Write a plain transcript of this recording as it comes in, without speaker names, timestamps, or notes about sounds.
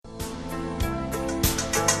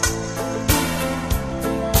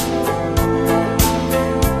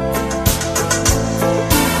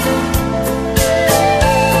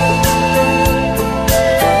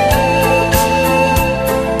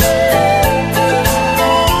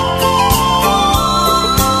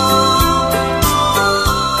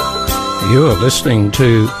You are listening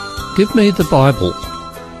to Give Me the Bible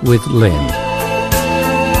with Len.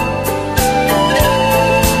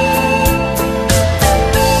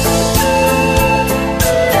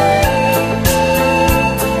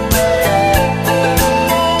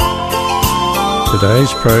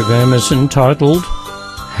 Today's program is entitled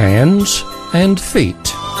Hands and Feet.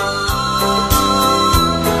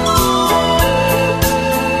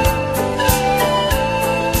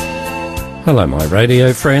 Hello, my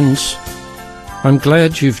radio friends. I'm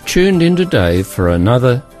glad you've tuned in today for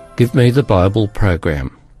another Give Me the Bible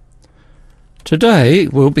program. Today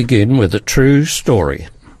we'll begin with a true story.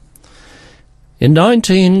 In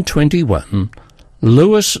 1921,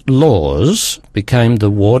 Lewis Lawes became the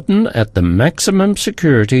warden at the maximum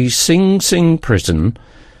security Sing Sing prison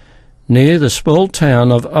near the small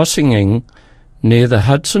town of Ossining, near the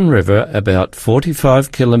Hudson River, about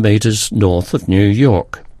 45 kilometres north of New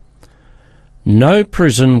York. No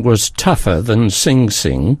prison was tougher than Sing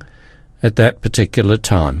Sing at that particular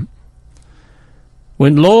time.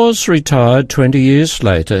 When Lawes retired 20 years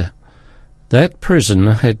later, that prison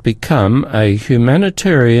had become a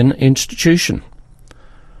humanitarian institution.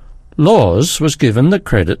 Lawes was given the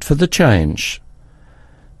credit for the change.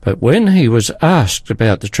 But when he was asked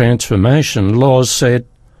about the transformation, Lawes said,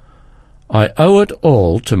 "I owe it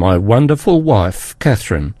all to my wonderful wife,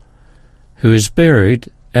 Catherine, who is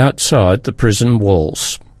buried outside the prison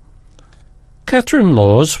walls." Catherine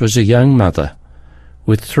Lawes was a young mother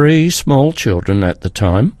with 3 small children at the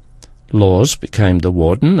time. Lawes became the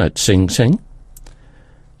warden at Sing Sing.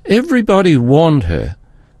 Everybody warned her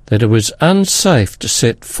that it was unsafe to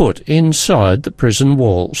set foot inside the prison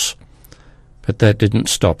walls, but that didn't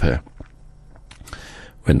stop her.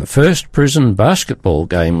 When the first prison basketball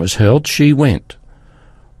game was held, she went,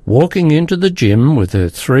 walking into the gym with her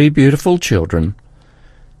 3 beautiful children,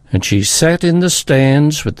 and she sat in the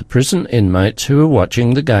stands with the prison inmates who were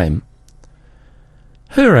watching the game.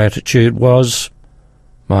 Her attitude was,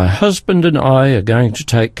 "My husband and I are going to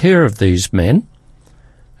take care of these men,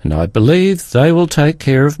 and I believe they will take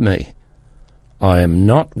care of me. I am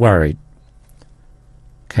not worried."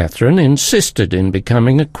 Catherine insisted in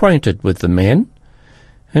becoming acquainted with the men,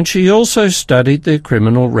 and she also studied their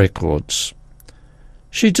criminal records.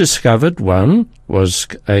 She discovered one was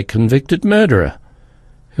a convicted murderer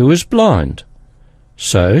who was blind,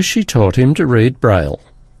 so she taught him to read Braille.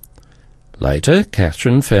 Later,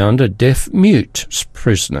 Catherine found a deaf-mute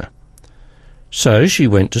prisoner, so she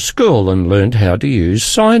went to school and learned how to use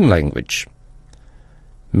sign language.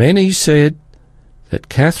 Many said that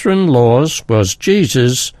Catherine Lawes was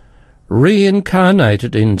Jesus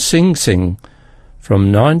reincarnated in Sing Sing from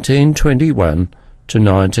 1921 to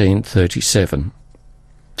 1937.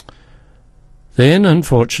 Then,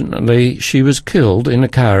 unfortunately, she was killed in a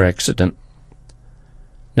car accident.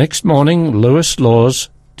 Next morning, Lewis Lawes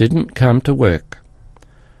didn't come to work,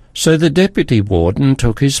 so the deputy warden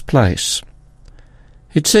took his place.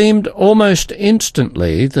 It seemed almost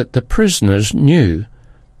instantly that the prisoners knew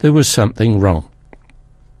there was something wrong.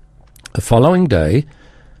 The following day,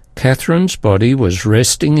 Catherine's body was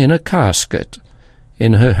resting in a casket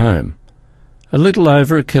in her home, a little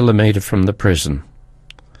over a kilometre from the prison.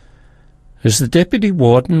 As the deputy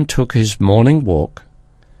warden took his morning walk,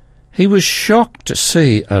 he was shocked to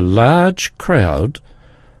see a large crowd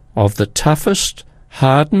of the toughest,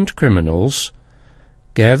 hardened criminals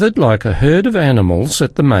gathered like a herd of animals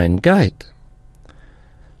at the main gate.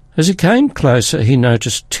 As he came closer, he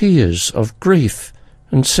noticed tears of grief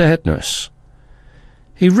and sadness.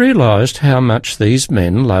 He realised how much these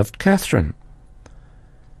men loved Catherine.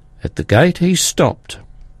 At the gate he stopped,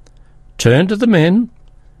 turned to the men,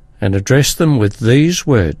 and addressed them with these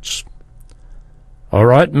words, "All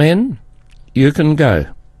right, men, you can go.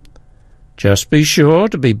 Just be sure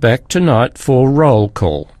to be back tonight for roll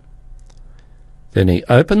call." Then he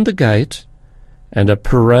opened the gate, and a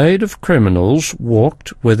parade of criminals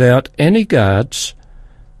walked without any guards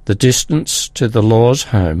the distance to the Lawes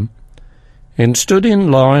home and stood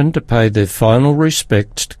in line to pay their final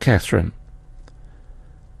respects to Catherine.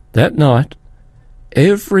 That night,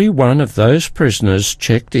 every one of those prisoners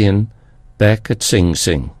checked in back at Sing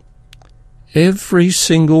Sing. Every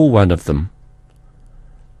single one of them.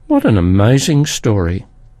 What an amazing story.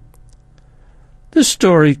 This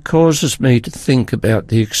story causes me to think about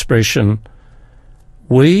the expression,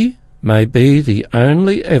 "We may be the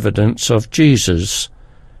only evidence of Jesus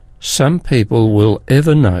some people will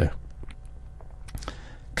ever know."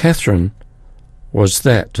 Catherine was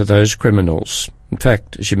that to those criminals. In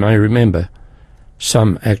fact, as you may remember,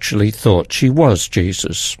 some actually thought she was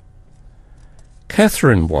Jesus.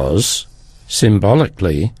 Catherine was,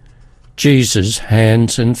 symbolically, Jesus'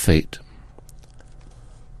 hands and feet.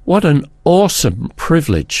 What an awesome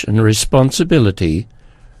privilege and responsibility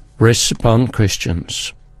rests upon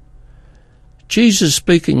Christians. Jesus,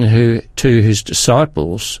 speaking to his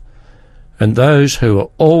disciples and those who are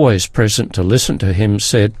always present to listen to him,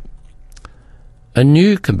 said, "A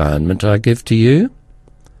new commandment I give to you,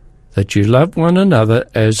 that you love one another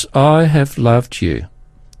as I have loved you.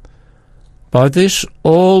 By this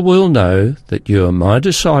all will know that you are my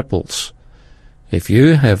disciples, if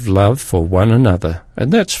you have love for one another."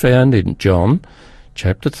 And that's found in John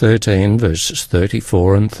chapter 13, verses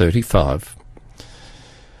 34 and 35.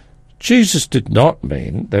 Jesus did not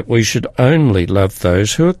mean that we should only love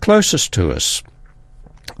those who are closest to us.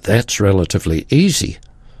 That's relatively easy,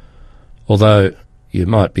 although you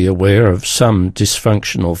might be aware of some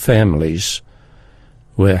dysfunctional families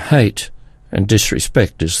where hate and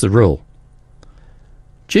disrespect is the rule.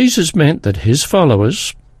 Jesus meant that his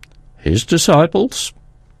followers, his disciples,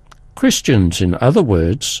 Christians in other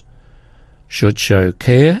words, should show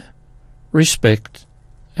care, respect,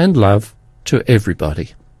 and love to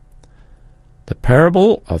everybody. The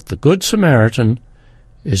parable of the Good Samaritan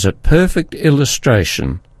is a perfect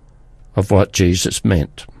illustration of what Jesus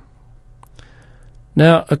meant.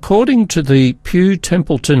 Now, according to the Pew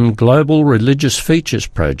Templeton Global Religious Features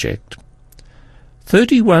Project,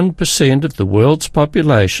 31% of the world's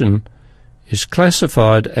population is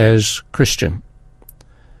classified as Christian.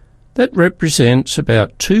 That represents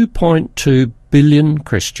about 2.2 billion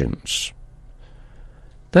Christians.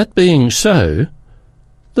 That being so,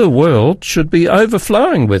 the world should be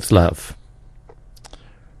overflowing with love.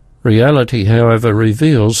 Reality, however,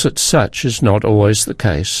 reveals that such is not always the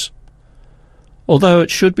case, although it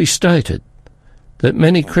should be stated that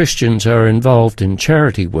many Christians are involved in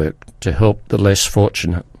charity work to help the less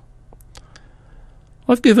fortunate.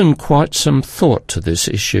 I've given quite some thought to this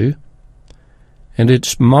issue, and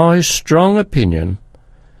it's my strong opinion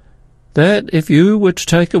that if you were to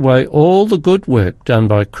take away all the good work done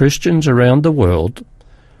by Christians around the world,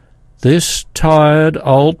 this tired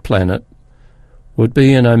old planet would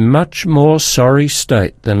be in a much more sorry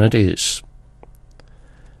state than it is.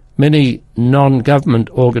 Many non-government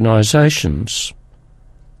organisations,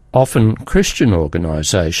 often Christian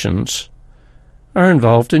organisations, are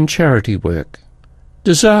involved in charity work,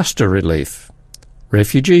 disaster relief,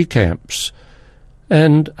 refugee camps,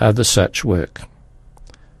 and other such work.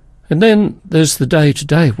 And then there's the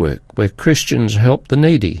day-to-day work where Christians help the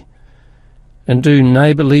needy and do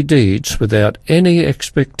neighbourly deeds without any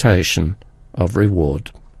expectation of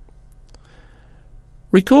reward.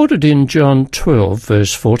 Recorded in John 12,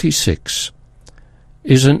 verse 46,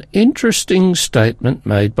 is an interesting statement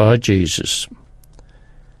made by Jesus.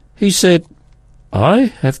 He said,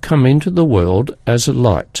 "I have come into the world as a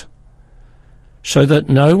light, so that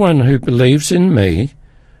no one who believes in me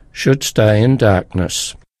should stay in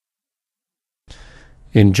darkness."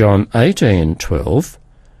 In John 18:12,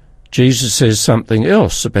 Jesus says something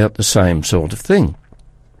else about the same sort of thing.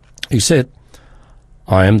 He said,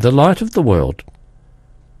 "I am the light of the world.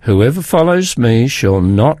 Whoever follows me shall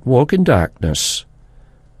not walk in darkness,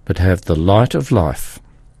 but have the light of life."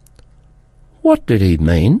 What did he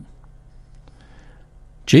mean?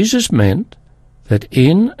 Jesus meant that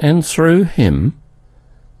in and through him,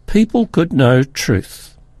 people could know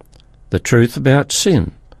truth, the truth about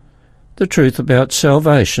sin, the truth about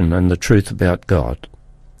salvation, and the truth about God.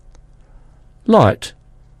 Light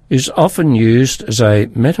is often used as a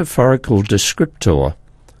metaphorical descriptor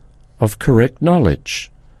of correct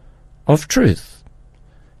knowledge, of truth,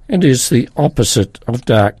 and is the opposite of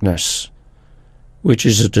darkness, which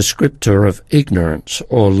is a descriptor of ignorance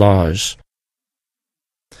or lies.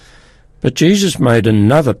 But Jesus made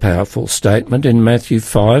another powerful statement in Matthew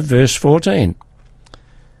 5, verse 14.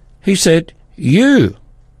 He said, "You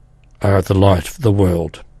are the light of the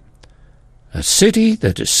world. A city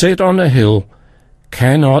that is set on a hill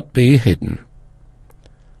cannot be hidden."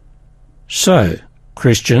 So,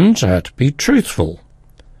 Christians are to be truthful,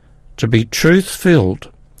 to be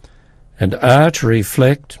truth-filled, and are to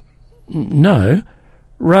reflect,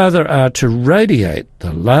 rather are to radiate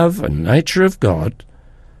the love and nature of God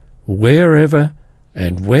wherever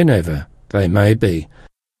and whenever they may be.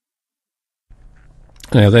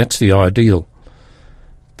 Now that's the ideal.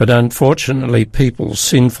 But unfortunately people's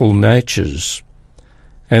sinful natures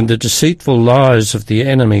and the deceitful lies of the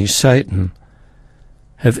enemy Satan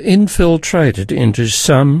have infiltrated into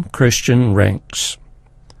some Christian ranks.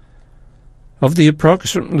 Of the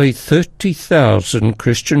approximately 30,000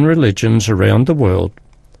 Christian religions around the world,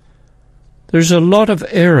 there's a lot of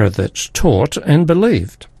error that's taught and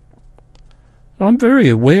believed. I'm very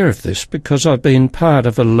aware of this because I've been part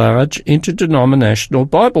of a large interdenominational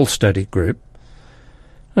Bible study group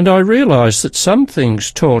And I realise that some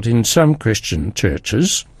things taught in some Christian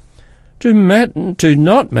churches do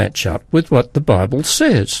not match up with what the Bible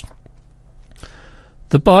says.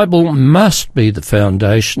 The Bible must be the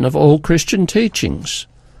foundation of all Christian teachings.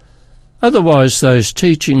 Otherwise those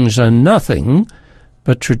teachings are nothing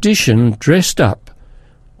but tradition dressed up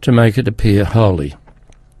to make it appear holy.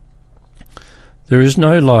 There is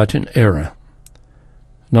no light in error.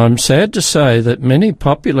 And I'm sad to say that many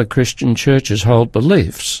popular Christian churches hold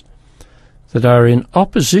beliefs that are in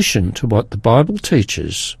opposition to what the Bible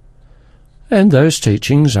teaches, and those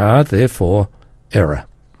teachings are therefore error.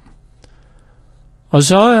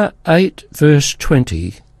 Isaiah 8 verse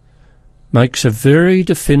 20 makes a very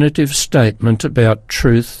definitive statement about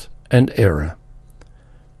truth and error,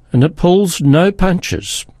 and it pulls no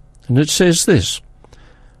punches, and it says this: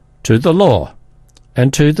 "To the law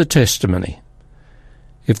and to the testimony,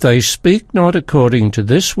 if they speak not according to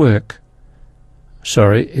this word,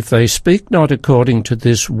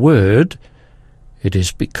 it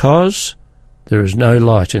is because there is no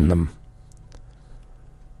light in them."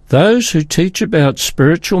 Those who teach about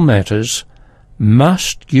spiritual matters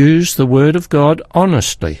must use the Word of God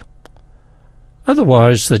honestly.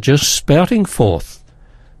 Otherwise they're just spouting forth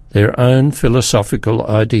their own philosophical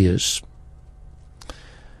ideas.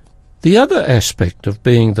 The other aspect of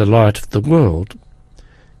being the light of the world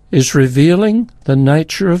is revealing the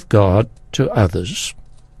nature of God to others.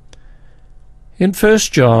 In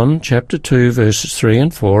 1 John chapter 2 verses 3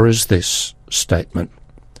 and 4 is this statement: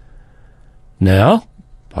 "Now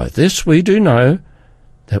by this we do know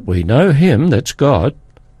that we know him," that's God,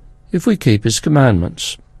 "if we keep his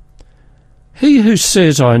commandments. He who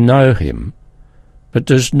says, 'I know him,' but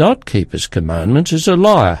does not keep his commandments is a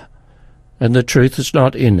liar, and the truth is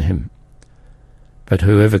not in him. But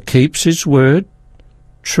whoever keeps his word,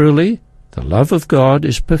 truly the love of God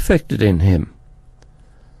is perfected in him.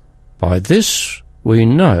 By this we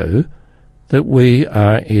know that we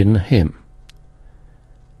are in him.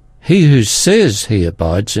 He who says he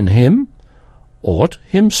abides in him ought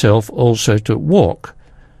himself also to walk,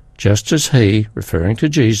 just as he," referring to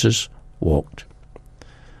Jesus, "walked."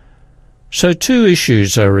 So two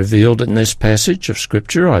issues are revealed in this passage of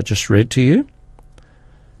Scripture I just read to you.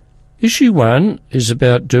 Issue 1 is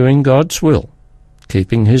about doing God's will,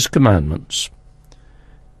 keeping his commandments.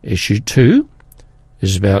 Issue 2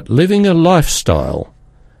 is about living a lifestyle,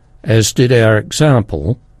 as did our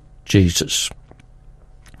example, Jesus.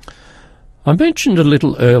 I mentioned a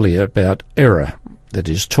little earlier about error that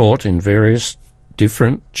is taught in various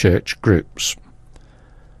different church groups.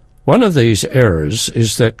 One of these errors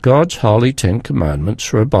is that God's holy 10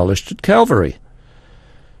 commandments were abolished at Calvary,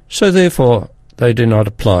 so therefore they do not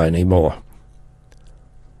apply anymore.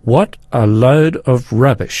 What a load of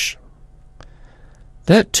rubbish!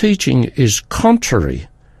 That teaching is contrary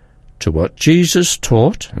to what Jesus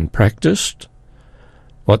taught and practiced,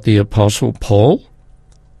 what the Apostle Paul,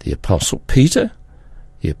 the Apostle Peter,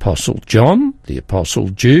 the Apostle John, the Apostle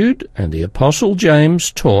Jude, and the Apostle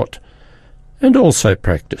James taught and also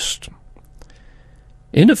practiced.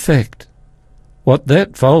 In effect, what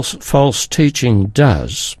that false teaching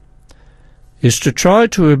does is to try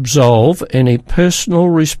to absolve any personal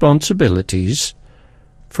responsibilities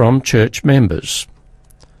from church members.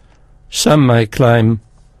 Some may claim,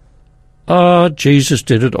 "Oh, Jesus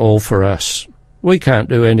did it all for us. We can't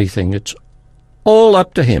do anything. It's all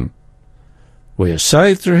up to him. We are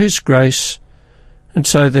saved through his grace, and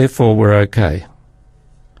so therefore we're okay."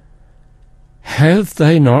 Have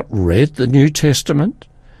they not read the New Testament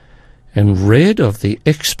and read of the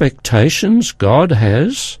expectations God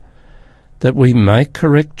has that we make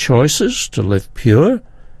correct choices to live pure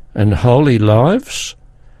and holy lives?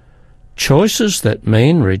 Choices that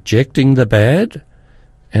mean rejecting the bad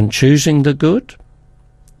and choosing the good?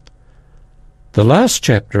 The last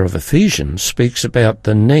chapter of Ephesians speaks about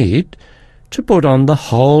the need to put on the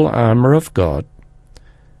whole armour of God,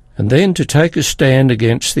 and then to take a stand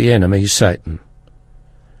against the enemy, Satan.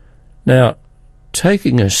 Now,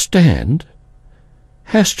 taking a stand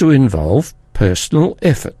has to involve personal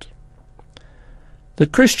effort. The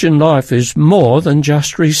Christian life is more than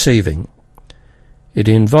just receiving. It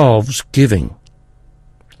involves giving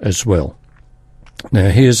as well. Now,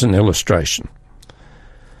 here's an illustration.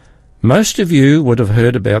 Most of you would have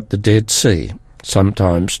heard about the Dead Sea,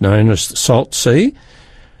 sometimes known as the Salt Sea,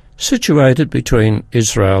 situated between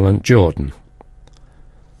Israel and Jordan.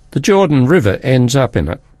 The Jordan River ends up in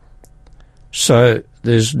it, so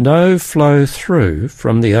there's no flow through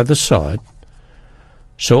from the other side,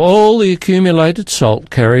 so all the accumulated salt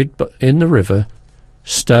carried in the river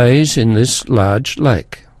stays in this large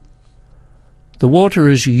lake. The water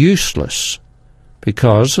is useless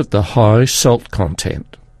because of the high salt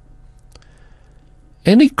content.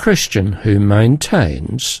 Any Christian who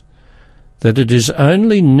maintains that it is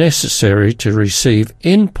only necessary to receive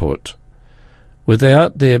input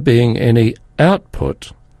without there being any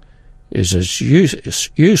output is as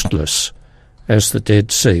useless as the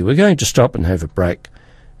Dead Sea. We're going to stop and have a break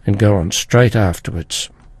and go on straight afterwards.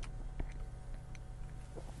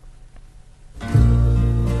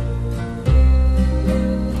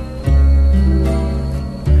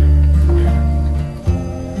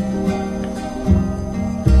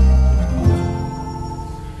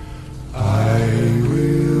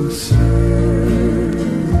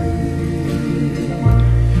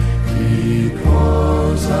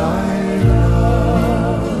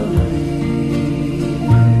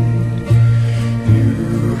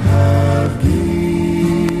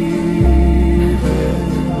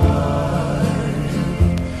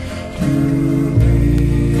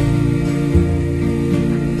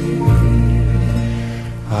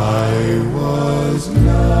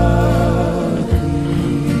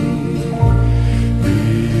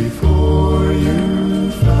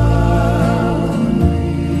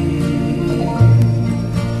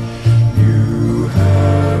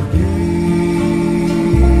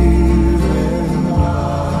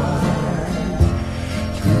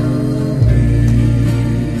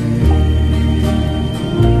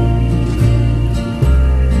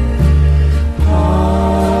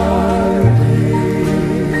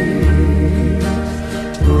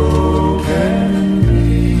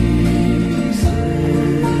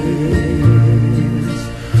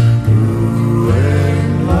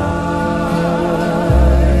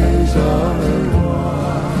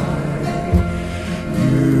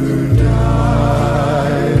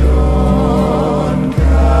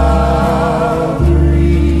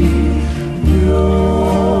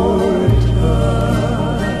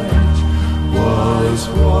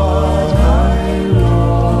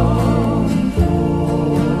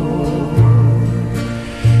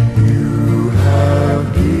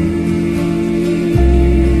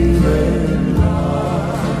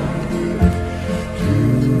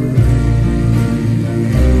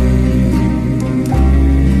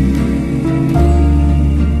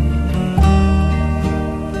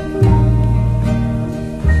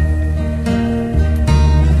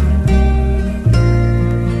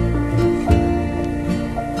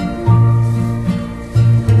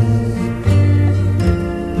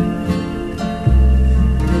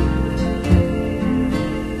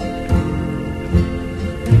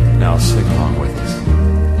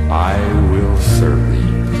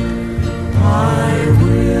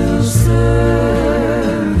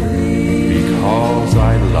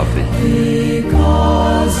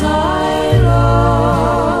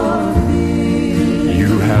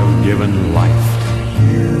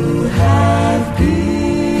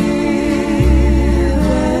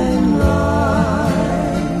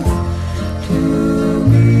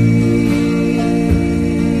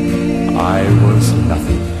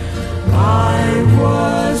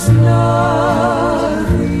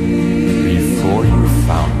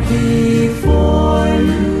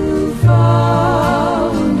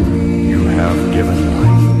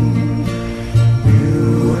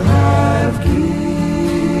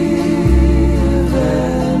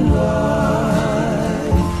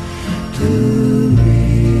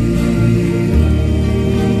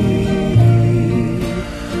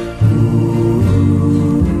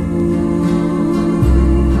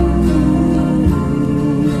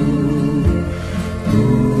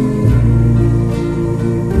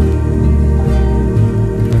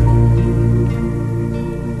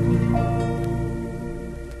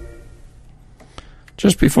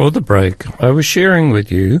 Just before the break, I was sharing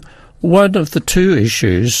with you one of the two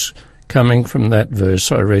issues coming from that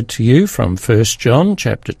verse I read to you from 1 John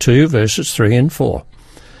chapter 2, verses 3 and 4.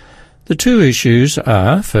 The two issues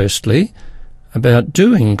are, firstly, about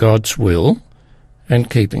doing God's will and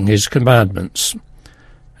keeping his commandments.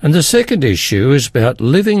 And the second issue is about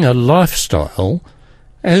living a lifestyle,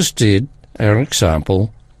 as did our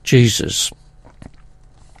example, Jesus.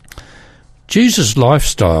 Jesus'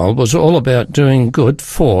 lifestyle was all about doing good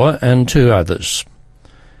for and to others.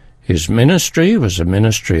 His ministry was a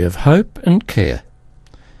ministry of hope and care.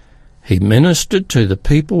 He ministered to the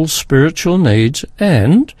people's spiritual needs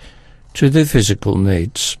and to their physical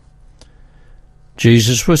needs.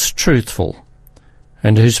 Jesus was truthful,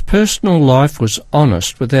 and his personal life was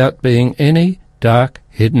honest without being any dark,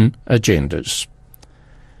 hidden agendas.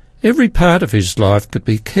 Every part of his life could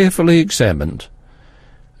be carefully examined,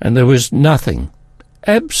 and there was nothing,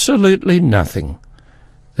 absolutely nothing,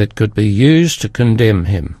 that could be used to condemn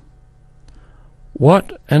him.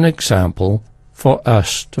 What an example for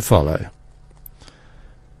us to follow.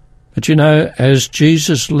 But you know, as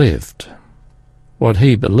Jesus lived what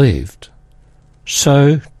he believed,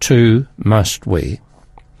 so too must we.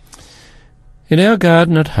 In our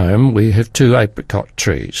garden at home we have 2 apricot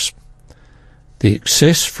trees. The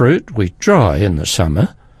excess fruit we dry in the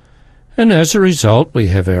summer, and as a result we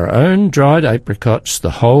have our own dried apricots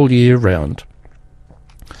the whole year round.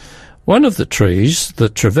 One of the trees, the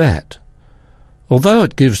Trevat, although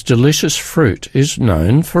it gives delicious fruit, is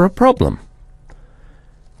known for a problem.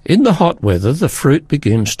 In the hot weather the fruit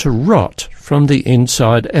begins to rot from the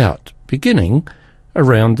inside out, beginning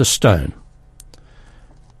around the stone.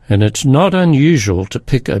 And it's not unusual to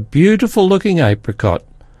pick a beautiful-looking apricot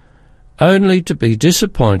only to be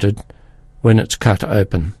disappointed when it's cut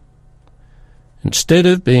open. Instead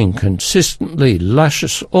of being consistently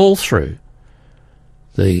luscious all through,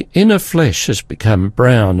 the inner flesh has become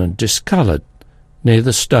brown and discoloured near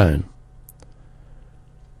the stone.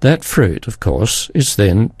 That fruit, of course, is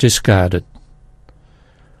then discarded.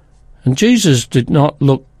 And Jesus did not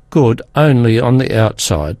look good only on the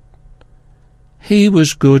outside. He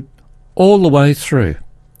was good all the way through,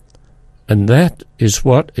 and that is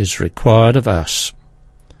what is required of us.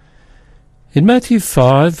 In Matthew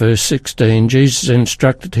 5, verse 16, Jesus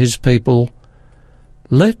instructed his people,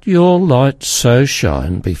 "Let your light so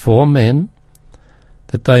shine before men,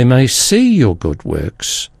 that they may see your good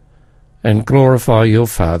works and glorify your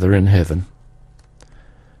Father in heaven."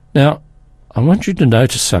 Now, I want you to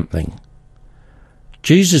notice something.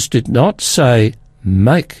 Jesus did not say,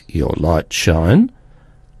 "Make your light shine,"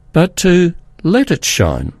 but to let it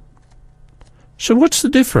shine. So what's the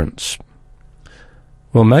difference?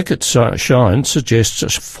 Well, make it shine suggests a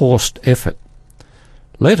forced effort.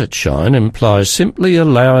 Let it shine implies simply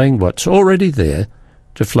allowing what's already there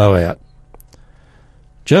to flow out.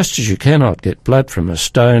 Just as you cannot get blood from a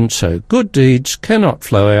stone, so good deeds cannot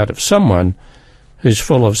flow out of someone who's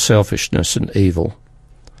full of selfishness and evil.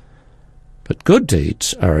 But good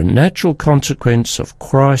deeds are a natural consequence of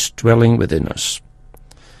Christ dwelling within us.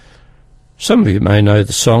 Some of you may know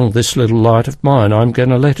the song, "This Little Light of Mine, I'm Going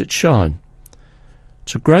to Let It Shine."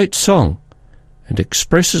 It's a great song and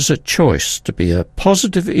expresses a choice to be a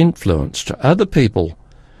positive influence to other people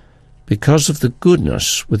because of the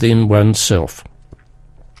goodness within oneself.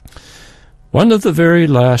 One of the very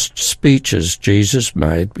last speeches Jesus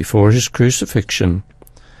made before his crucifixion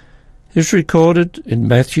is recorded in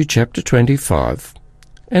Matthew chapter 25,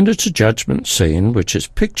 and it's a judgment scene which is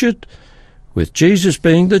pictured with Jesus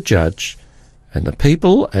being the judge and the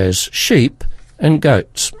people as sheep and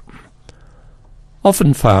goats.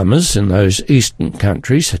 Often farmers in those eastern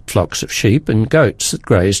countries had flocks of sheep and goats that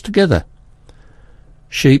grazed together.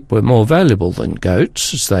 Sheep were more valuable than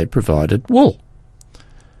goats as they provided wool.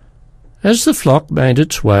 As the flock made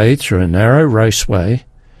its way through a narrow raceway,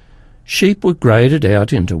 sheep were graded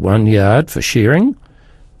out into one yard for shearing,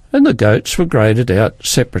 and the goats were graded out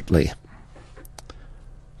separately.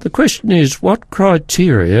 The question is, what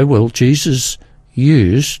criteria will Jesus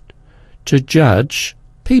use to judge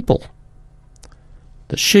people?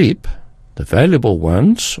 The sheep, the valuable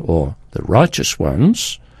ones, or the righteous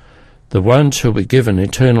ones, the ones who were given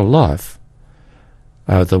eternal life,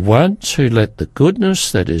 are the ones who let the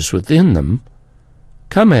goodness that is within them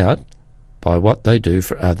come out by what they do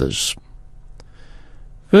for others.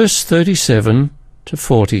 Verse 37 to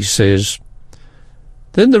 40 says,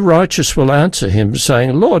 "Then the righteous will answer him,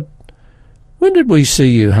 saying, Lord, when did we see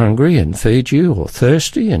you hungry and feed you, or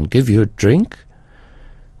thirsty and give you a drink?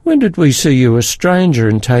 When did we see you a stranger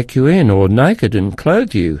and take you in, or naked and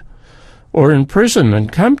clothe you, or in prison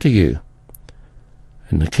and come to you?"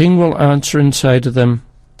 And the king will answer and say to them,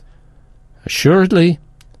 "Assuredly,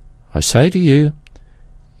 I say to you,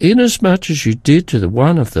 inasmuch as you did to the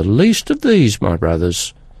one of the least of these, my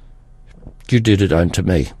brothers, you did it unto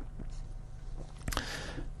me."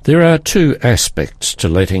 There are 2 aspects to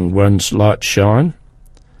letting one's light shine.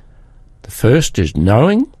 The first is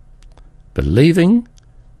knowing, believing,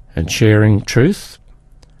 and sharing truth.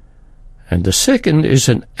 And the second is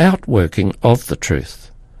an outworking of the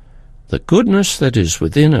truth, the goodness that is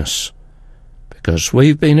within us, because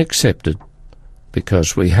we've been accepted,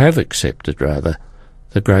 because we have accepted, rather,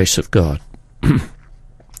 the grace of God.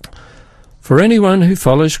 For anyone who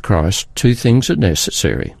follows Christ, 2 things are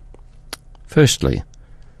necessary. Firstly,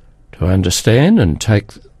 to understand and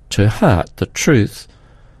take to heart the truth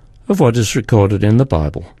of what is recorded in the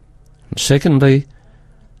Bible. And secondly,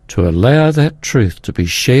 to allow that truth to be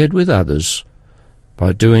shared with others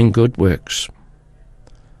by doing good works.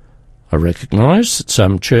 I recognise that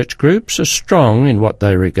some church groups are strong in what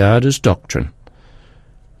they regard as doctrine,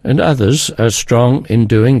 and others are strong in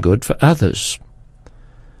doing good for others.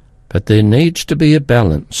 But there needs to be a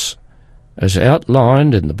balance, as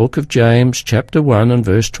outlined in the book of James, chapter 1 and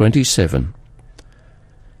verse 27.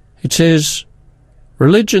 It says,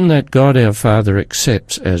 "Religion that God our Father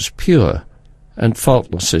accepts as pure and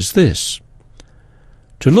faultless is this: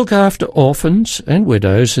 to look after orphans and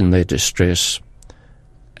widows in their distress,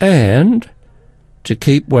 and to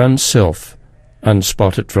keep oneself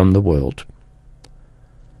unspotted from the world."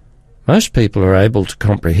 Most people are able to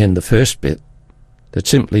comprehend the first bit, that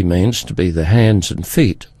simply means to be the hands and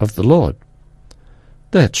feet of the Lord.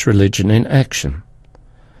 That's religion in action.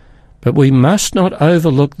 But we must not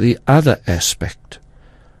overlook the other aspect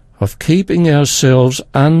of keeping ourselves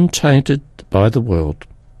untainted by the world.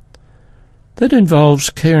 That involves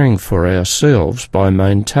caring for ourselves by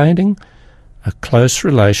maintaining a close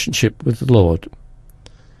relationship with the Lord.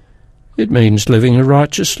 It means living a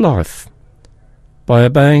righteous life, by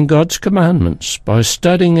obeying God's commandments, by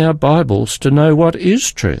studying our Bibles to know what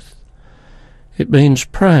is truth. It means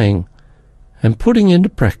praying and putting into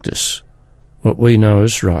practice what we know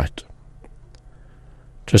is right.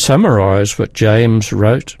 To summarize what James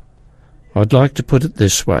wrote, I'd like to put it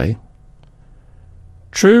this way: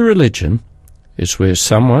 true religion is where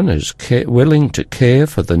someone is willing to care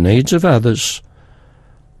for the needs of others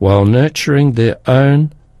while nurturing their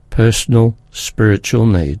own personal spiritual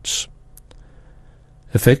needs.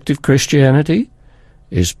 Effective Christianity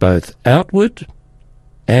is both outward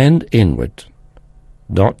and inward,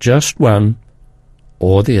 not just one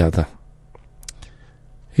or the other.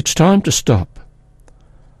 It's time to stop.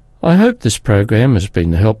 I hope this program has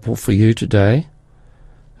been helpful for you today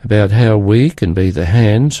about how we can be the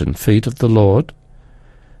hands and feet of the Lord,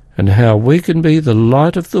 and how we can be the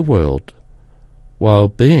light of the world while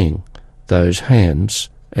being those hands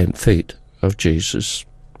and feet of Jesus.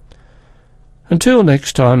 Until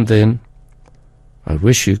next time then, I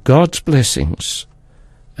wish you God's blessings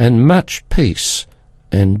and much peace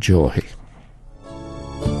and joy.